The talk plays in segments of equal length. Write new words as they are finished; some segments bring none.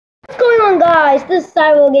on guys, this is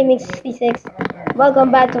Cyril Gaming 66.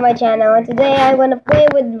 Welcome back to my channel, and today I'm gonna play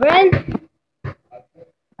with Ren.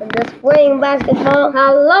 I'm just playing basketball.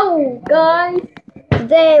 Hello guys!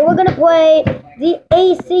 Today we're gonna play the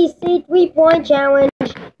ACC 3-point challenge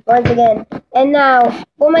once again. And now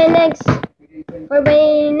for my next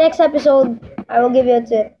episode, I will give you a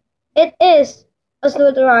tip. It is a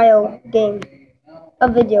Sluterayo game. A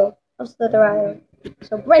video of Sluterayo.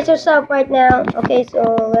 So brace yourself right now. Okay,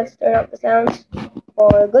 so let's turn up the sounds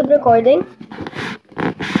for good recording.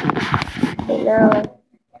 Okay, now.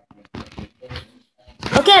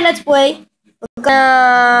 Okay, let's play. We're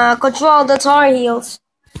gonna control the Tar Heels.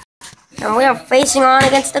 And we are facing on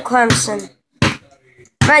against the Clemson.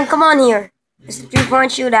 Man, come on here. It's a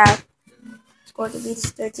 3-point shootout. Score to beat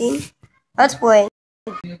 13. Let's play.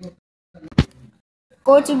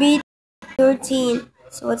 Score to beat 13.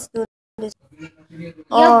 So let's do this.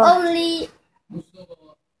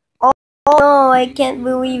 Oh no, I can't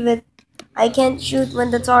believe it. I can't shoot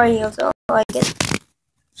when the Tar Heels. Oh, I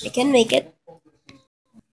can make it.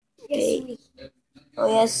 Okay. Oh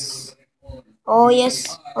yes. Oh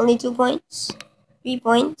yes. Only 2 points. 3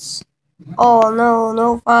 points. Oh no,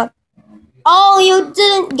 no fault. Oh, you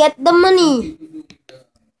didn't get the money.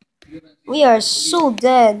 We are so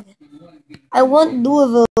dead. I want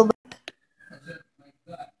Louisville back.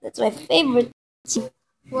 That's my favorite team.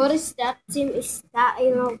 What is that team? Is that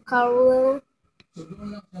North Carolina?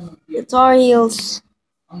 The Tar Heels.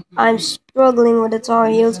 I'm struggling with the Tar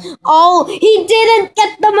Heels. Oh, he didn't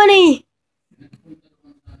get the money.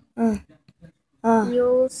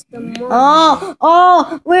 Use the money.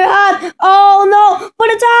 Oh, we're hot. Oh no, for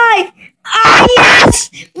the tie. Ah, yes,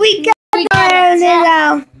 we got the win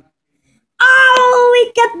now. Oh,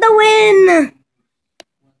 we got the win.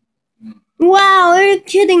 Wow, are you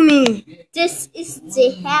kidding me? This is the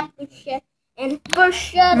happy shot and first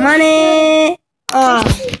shot. Money. Oh.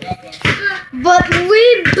 But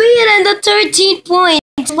we beat in the 13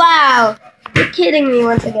 points. Wow. You're kidding me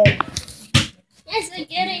once again. Yes, I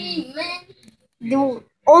get it, man. The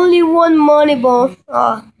only one money ball.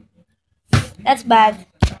 Oh. That's bad.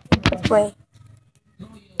 Let's play.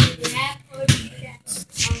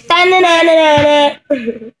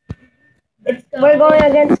 We're going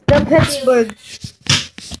against the Pittsburgh.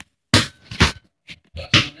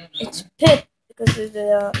 It's Pitt because of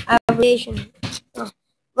the abbreviation. Oh.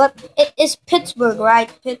 But it is Pittsburgh,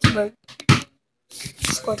 right? Pittsburgh.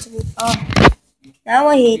 Score to me. Oh. Now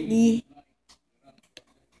I hate these.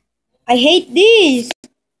 I hate these.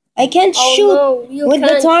 I can't shoot with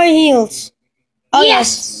the Tar Heels. Oh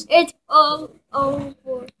yes. It's all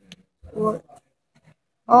over. What?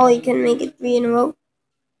 Oh, you can make it 3 in a row.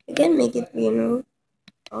 You can make it 3 in a row.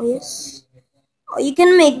 Oh yes. Oh, you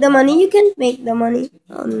can make the money. You can make the money.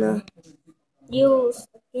 Oh no. Use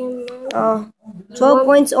again. Oh, 12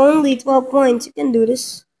 points only. 12 points. You can do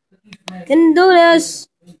this. You can do this.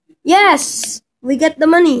 Yes, we get the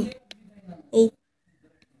money. 8,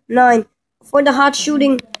 9 for the hot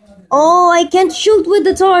shooting. Oh, I can't shoot with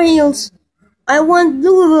the Tar Heels. I want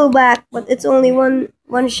Louisville back, but it's only one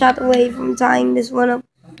shot away from tying this one up.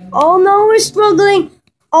 Oh no, we're struggling.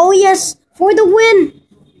 Oh yes, for the win.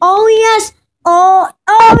 Oh yes. Oh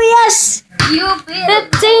yes. You beat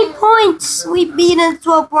 15 points. We beat it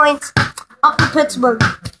 12 points up to Pittsburgh.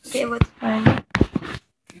 Okay, what's fine.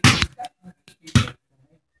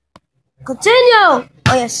 Continue.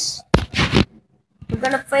 Oh yes. We're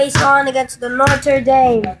gonna face on against the Notre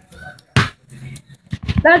Dame.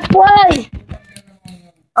 Let's play.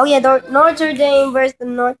 Oh yeah, Notre Dame versus the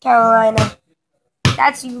North Carolina.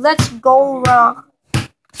 Let's go rock.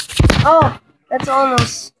 Oh, that's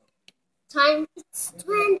almost. Time. It's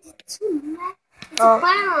 22, man. It's Oh.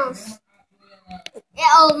 finals.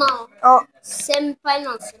 Yeah, oh no. Oh.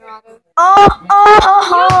 Semi-finals, rather. Oh.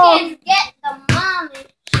 You can get the money.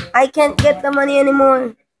 I can't get the money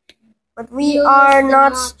anymore. But we You are lose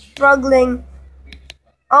not the match. struggling.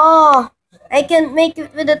 Oh, I can't make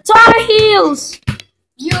it with the Tar Heels.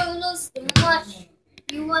 You lose the match.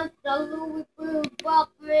 You want the Louisville back,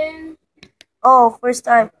 man. Oh, first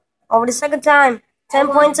time. Oh, the second time. 10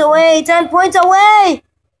 points away. 10 points away.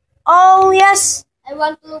 Oh, yes. I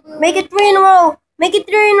want Louisville. Make it 3 in a row. Make it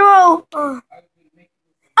 3 in a row.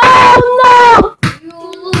 Oh no. You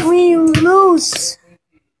lose. We lose.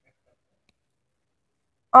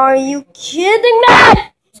 Are you kidding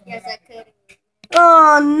me? Yes, I could.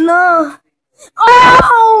 Oh no.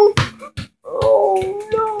 Oh. Oh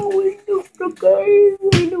no. We lose the game.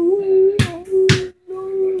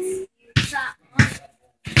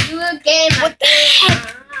 You again. What the heck?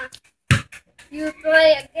 You try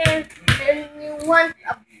again and you want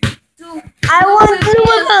a 2. I want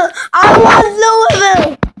Louisville. I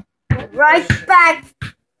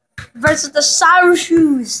versus the Sour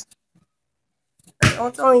Shoes. Oh,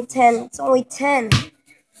 it's only 10. It's only 10.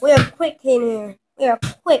 We are quick in here. We are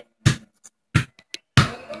quick.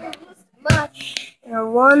 Much. We are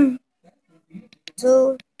 1,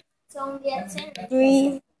 2, It's only at 10.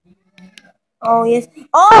 3. Oh, yes.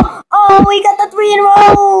 Oh, we got the 3 in a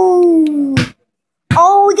row.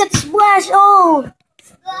 Oh, we got splash.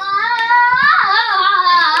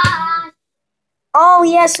 Oh,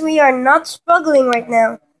 yes, we are not struggling right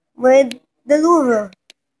now with the Louisville.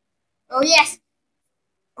 Oh, yes.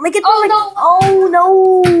 Make it Oh, perfect. no. Oh,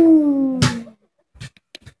 no.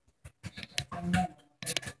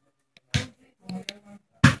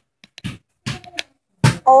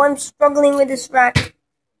 Oh, I'm struggling with this rack.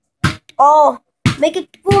 Oh, make it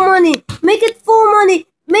full money. Make it full money.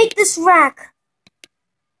 Make this rack.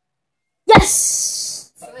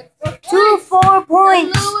 Yes. 2 4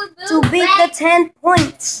 points to beat the 10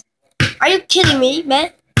 points. Are you kidding me,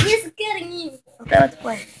 man? He's kidding you. Okay, let's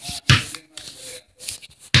play.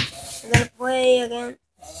 We're gonna play again.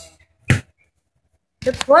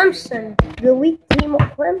 The Clemson. The weak team of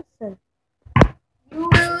Clemson. You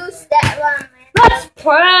will lose that one, man. Let's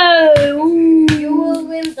play! Ooh. You will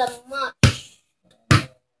win the match.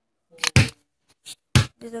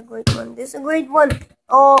 This is a great one. This is a great one.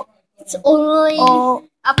 Oh. It's only Oh.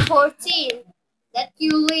 a 14 that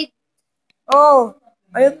you lead. Oh.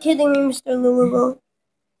 Are you kidding me, Mr. Louisville?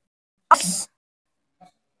 Yes.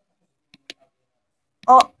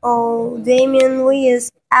 Uh-oh. Damian Lee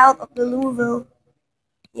is out of the Louisville.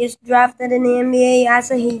 He is drafted in the NBA as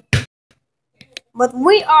a Heat. But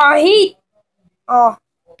we are Heat. Oh.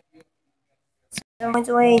 7 points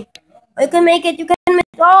away. You can make it. You can make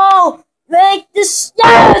it. Oh. Make this.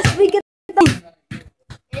 Yes. We get it.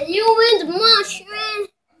 And you win the match, man.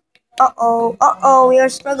 Uh-oh. Uh-oh. We are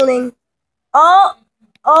struggling. Oh.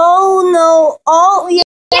 Oh, no. Oh,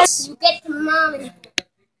 yes. You get the money.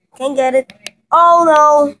 Can't get it. Oh,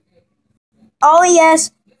 no. Oh,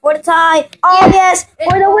 yes. For the tie. Oh, yes.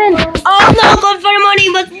 For the win. Oh, no. Good for the money,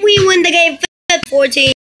 but we win the game.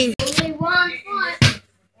 14. Only 1 point.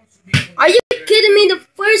 Are you kidding me? The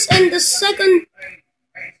first and the second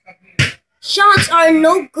shots are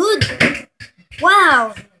no good.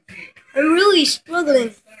 Wow. I'm really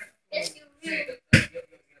struggling. Yes, you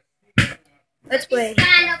will. Let's play.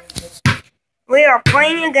 Kind of We are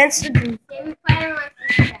playing against the Duke. semi-final like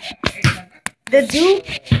that. The Duke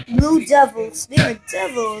Blue Devils. They are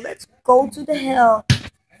devil. Let's go to the hell.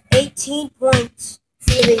 18 points.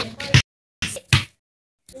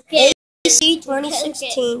 Okay. ACC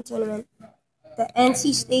 2016 tournament. The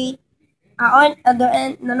NC State,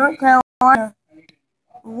 the North Carolina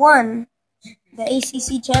won the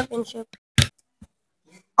ACC championship.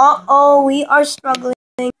 Uh-oh, we are struggling.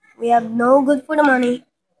 We have no good for the money.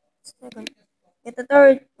 Second. Get the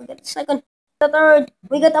third. We get the second. The third.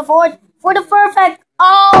 We get the fourth. For the perfect.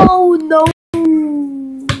 Oh, no.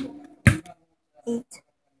 8.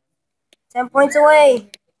 10 points away.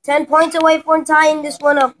 10 points away from tying this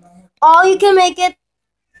one up. Oh, you can make it.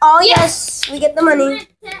 Oh, yes. We get the money.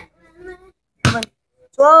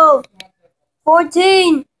 12.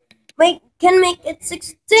 14. Can make it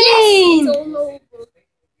 16. Yes, all over.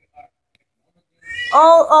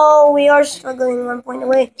 Oh, we are struggling 1 point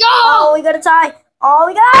away. Yo! Oh, we got a tie. Oh,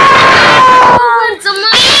 we got.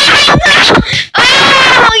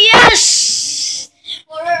 Oh, yes!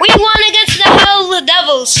 We won against the Hell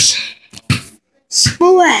Devils.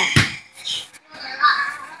 Splash.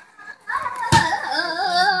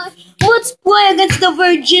 Let's play against the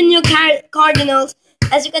Virginia Cardinals.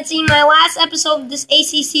 As you can see in my last episode of this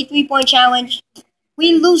ACC 3-point challenge,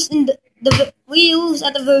 we lose in we lose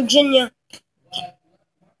at the Virginia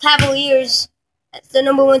Cavaliers. That's the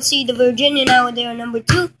number 1 seed. The Virginia now they are number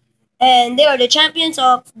 2, and they are the champions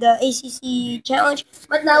of the ACC challenge.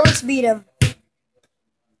 But now let's beat them.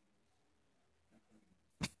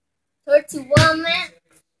 31, man.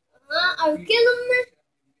 Are you kidding me?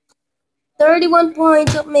 31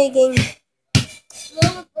 points of making.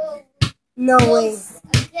 Louisville No way. goes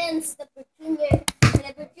against the Virginia.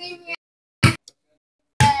 The Virginia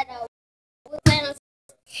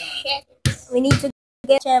We need to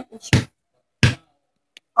get championship.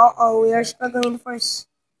 Uh-oh, we are struggling first.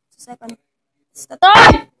 Second. It's the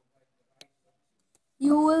third!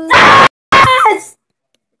 You will. Yes!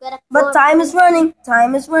 Got a But time is running.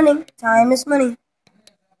 Time is running. Time is money.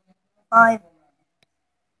 5.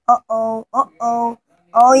 Uh-oh. Uh-oh.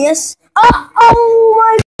 Oh, yes. Oh,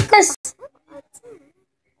 my goodness.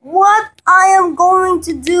 What I am going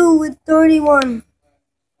to do with 31.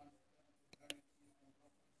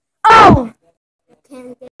 Oh!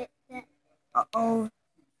 Can't get that. Uh-oh.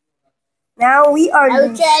 Now we are I'll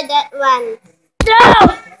loose. try that one.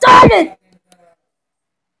 No! Darn it!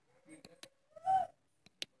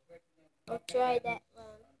 I'll try that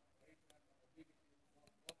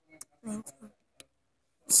one.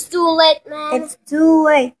 It's too late, man. It's too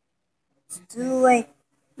late. It's too late.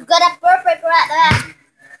 You got a perfect right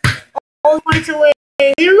there. All points away.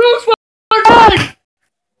 You lose for good!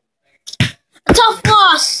 A tough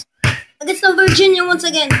loss Against the Virginia once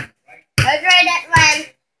again. I'll try that one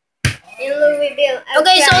in Louisville.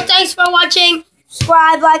 Okay, so thanks for watching.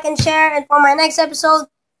 Subscribe, like, and share. And for my next episode,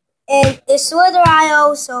 it is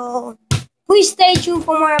Slither.io. So please stay tuned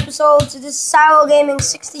for more episodes. This is Silo Gaming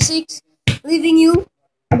 66. Leaving you.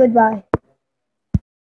 Goodbye.